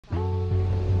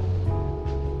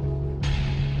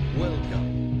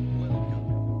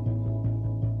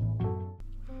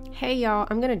Hey y'all,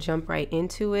 I'm gonna jump right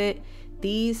into it.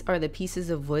 These are the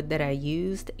pieces of wood that I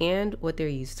used and what they're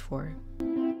used for.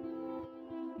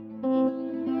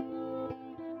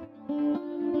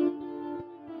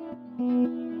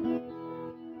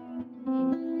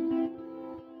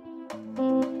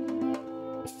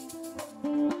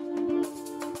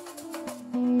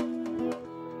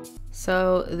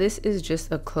 So this is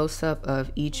just a close-up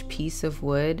of each piece of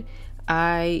wood.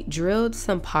 I drilled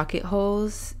some pocket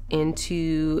holes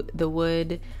into the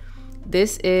wood.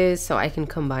 This is so I can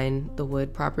combine the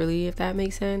wood properly, if that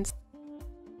makes sense.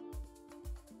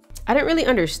 I didn't really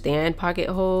understand pocket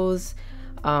holes.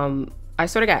 I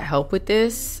sort of got help with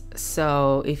this,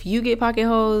 so if you get pocket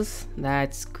holes,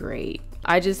 that's great.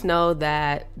 I just know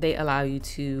that they allow you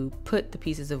to put the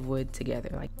pieces of wood together,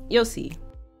 like you'll see.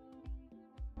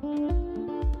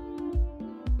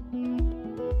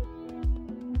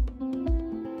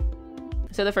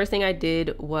 So the first thing I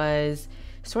did was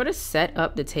sort of set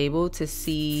up the table to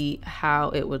see how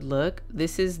it would look.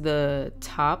 This is the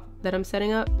top that I'm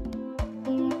setting up.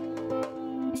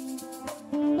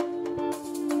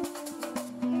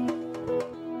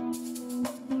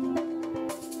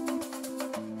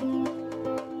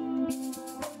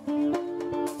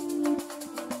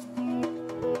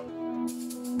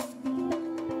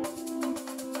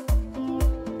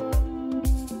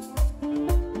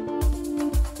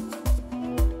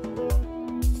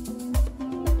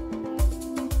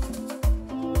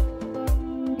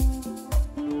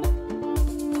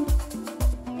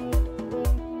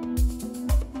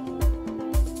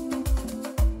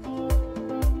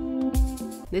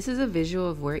 This is a visual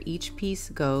of where each piece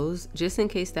goes, just in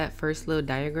case that first little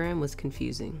diagram was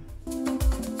confusing.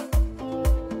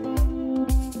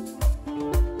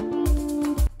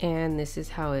 And this is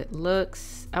how it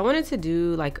looks. I wanted to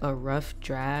do like a rough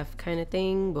draft kind of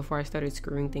thing before I started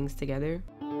screwing things together.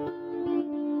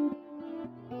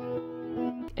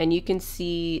 And you can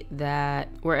see that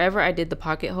wherever I did the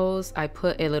pocket holes, I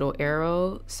put a little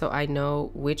arrow so I know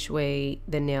which way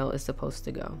the nail is supposed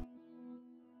to go.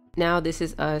 Now this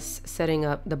is us setting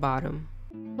up the bottom.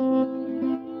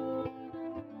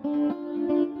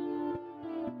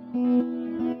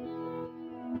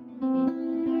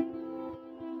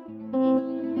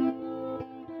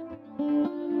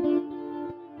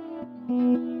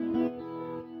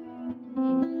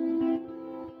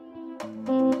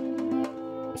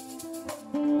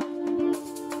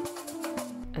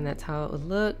 And that's how it would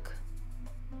look.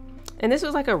 And this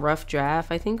was like a rough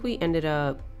draft. I think we ended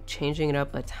up changing it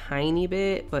up a tiny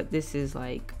bit, but this is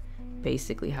like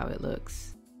basically how it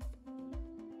looks.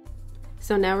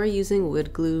 So now we're using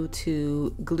wood glue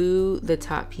to glue the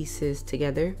top pieces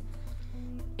together,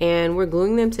 and we're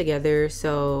gluing them together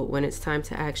so when it's time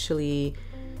to actually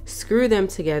screw them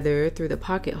together through the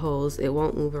pocket holes, it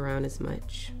won't move around as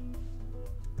much.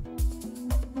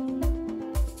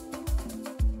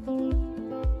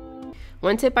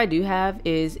 One tip I do have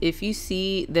is if you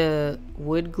see the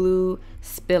wood glue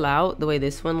spill out the way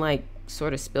this one like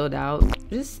sort of spilled out,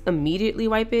 just immediately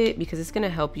wipe it because it's going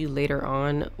to help you later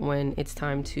on when it's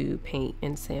time to paint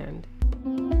and sand.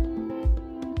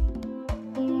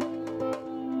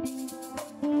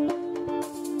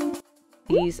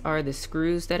 These are the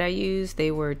screws that I used.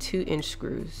 They were 2-inch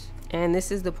screws. And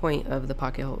this is the point of the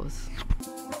pocket holes.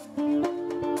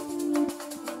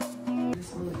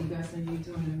 You're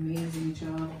doing an amazing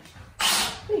job.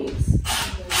 Thanks. You guys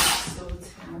are so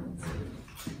talented.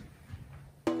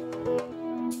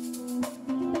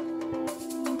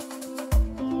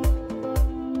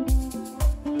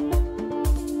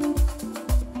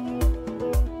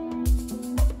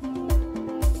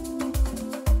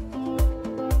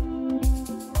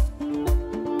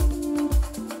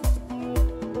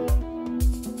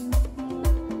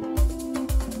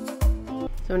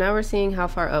 So now we're seeing how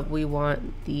far up we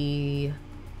want the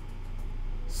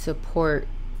support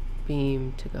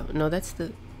beam to go. No, that's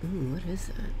the, what is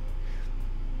that?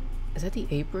 Is that the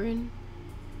apron?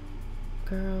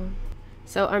 Girl.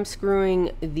 So I'm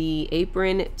screwing the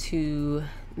apron to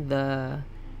the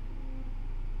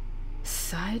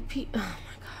side piece. Oh my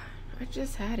God, I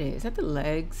just had it. Is that the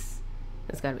legs?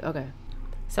 That's gotta be, okay.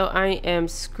 So I am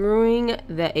screwing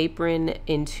the apron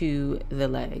into the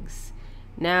legs.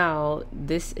 Now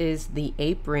this is the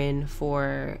apron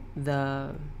for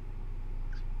the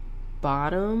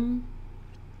bottom.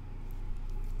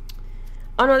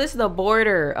 Oh no, this is the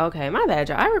border. Okay, my bad,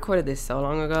 y'all. I recorded this so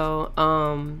long ago.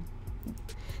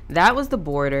 That was the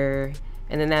border,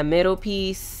 and then that middle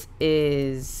piece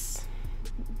is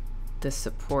the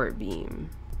support beam.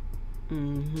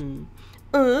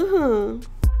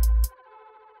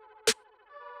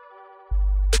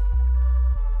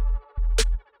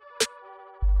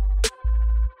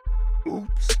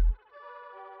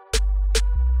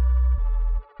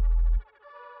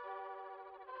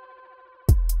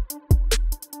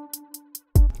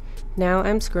 Now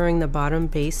I'm screwing the bottom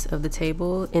base of the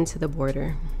table into the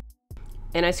border.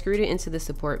 And I screwed it into the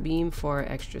support beam for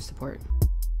extra support.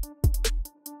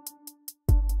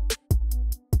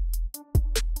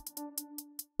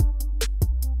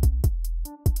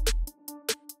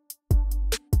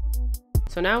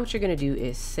 So now what you're gonna do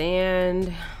is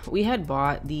sand. We had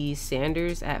bought these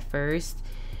sanders at first.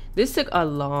 This took a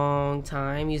long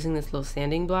time using this little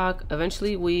sanding block.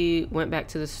 Eventually we went back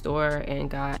to the store and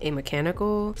got a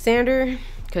mechanical sander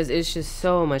because it's just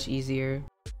so much easier.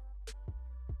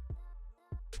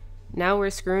 Now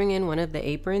we're screwing in one of the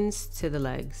aprons to the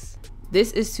legs.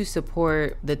 This is to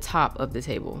support the top of the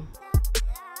table.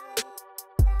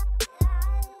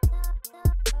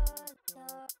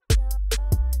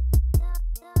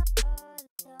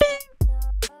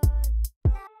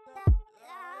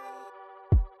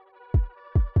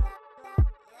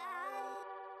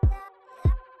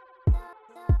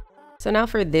 So now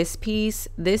for this piece,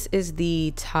 this is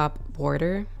the top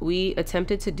border. We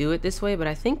attempted to do it this way, but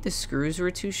I think the screws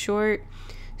were too short.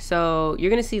 So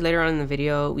you're gonna see later on in the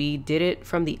video, we did it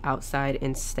from the outside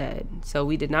instead. So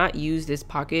we did not use this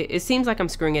pocket. It seems like I'm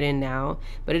screwing it in now,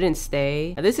 but it didn't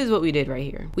stay. This is what we did right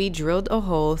here. We drilled a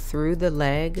hole through the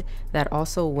leg that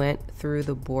also went through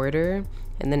the border.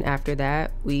 And then after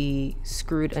that, we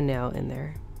screwed a nail in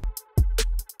there.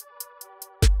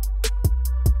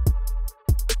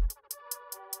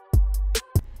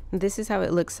 This is how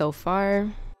it looks so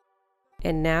far.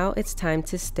 And now it's time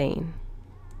to stain.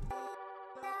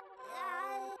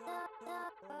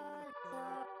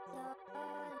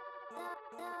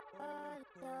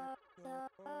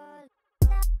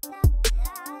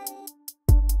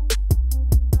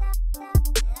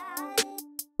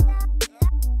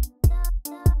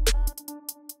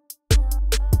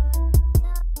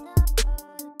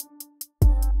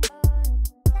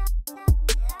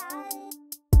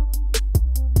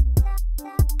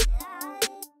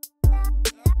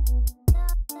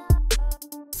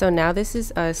 So now this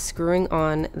is us screwing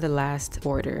on the last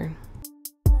border.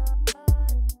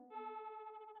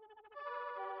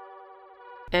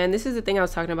 And this is the thing I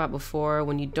was talking about before.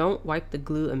 When you don't wipe the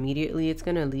glue immediately, it's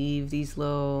gonna leave these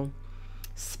little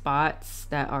spots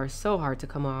that are so hard to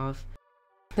come off.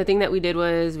 The thing that we did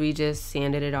was we just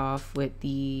sanded it off with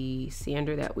the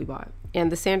sander that we bought.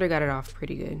 And the sander got it off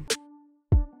pretty good.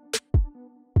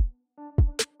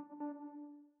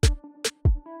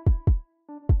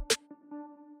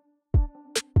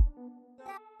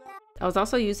 I was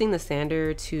also using the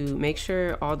sander to make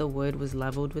sure all the wood was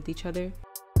leveled with each other.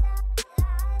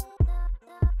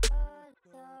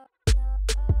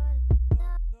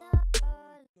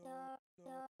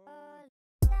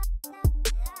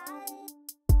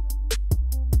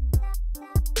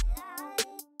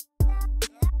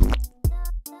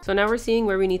 So now we're seeing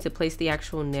where we need to place the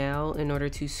actual nail in order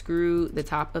to screw the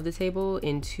top of the table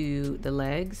into the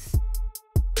legs.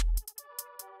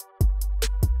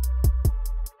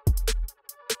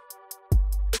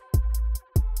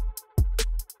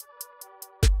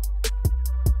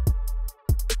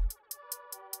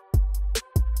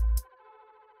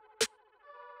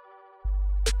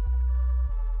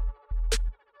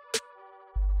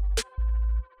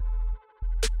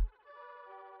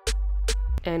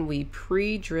 And we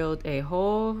pre-drilled a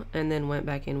hole and then went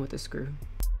back in with a screw.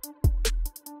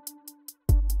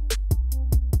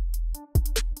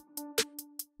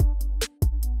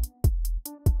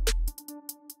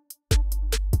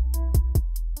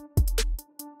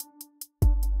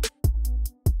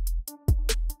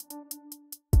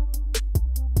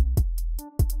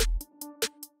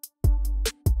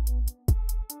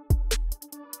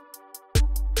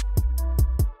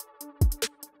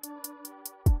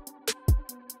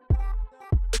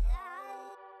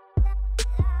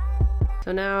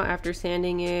 So now after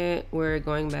sanding it, we're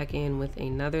going back in with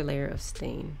another layer of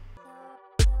stain.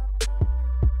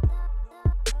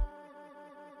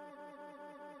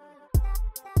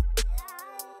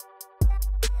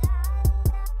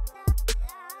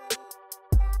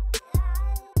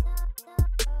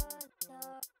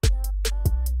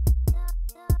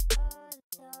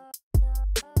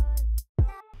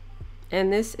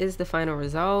 And this is the final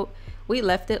result. We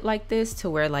left it like this to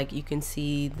where like you can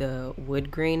see the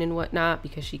wood grain and whatnot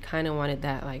because she kind of wanted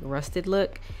that like rusted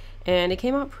look, and it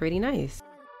came out pretty nice.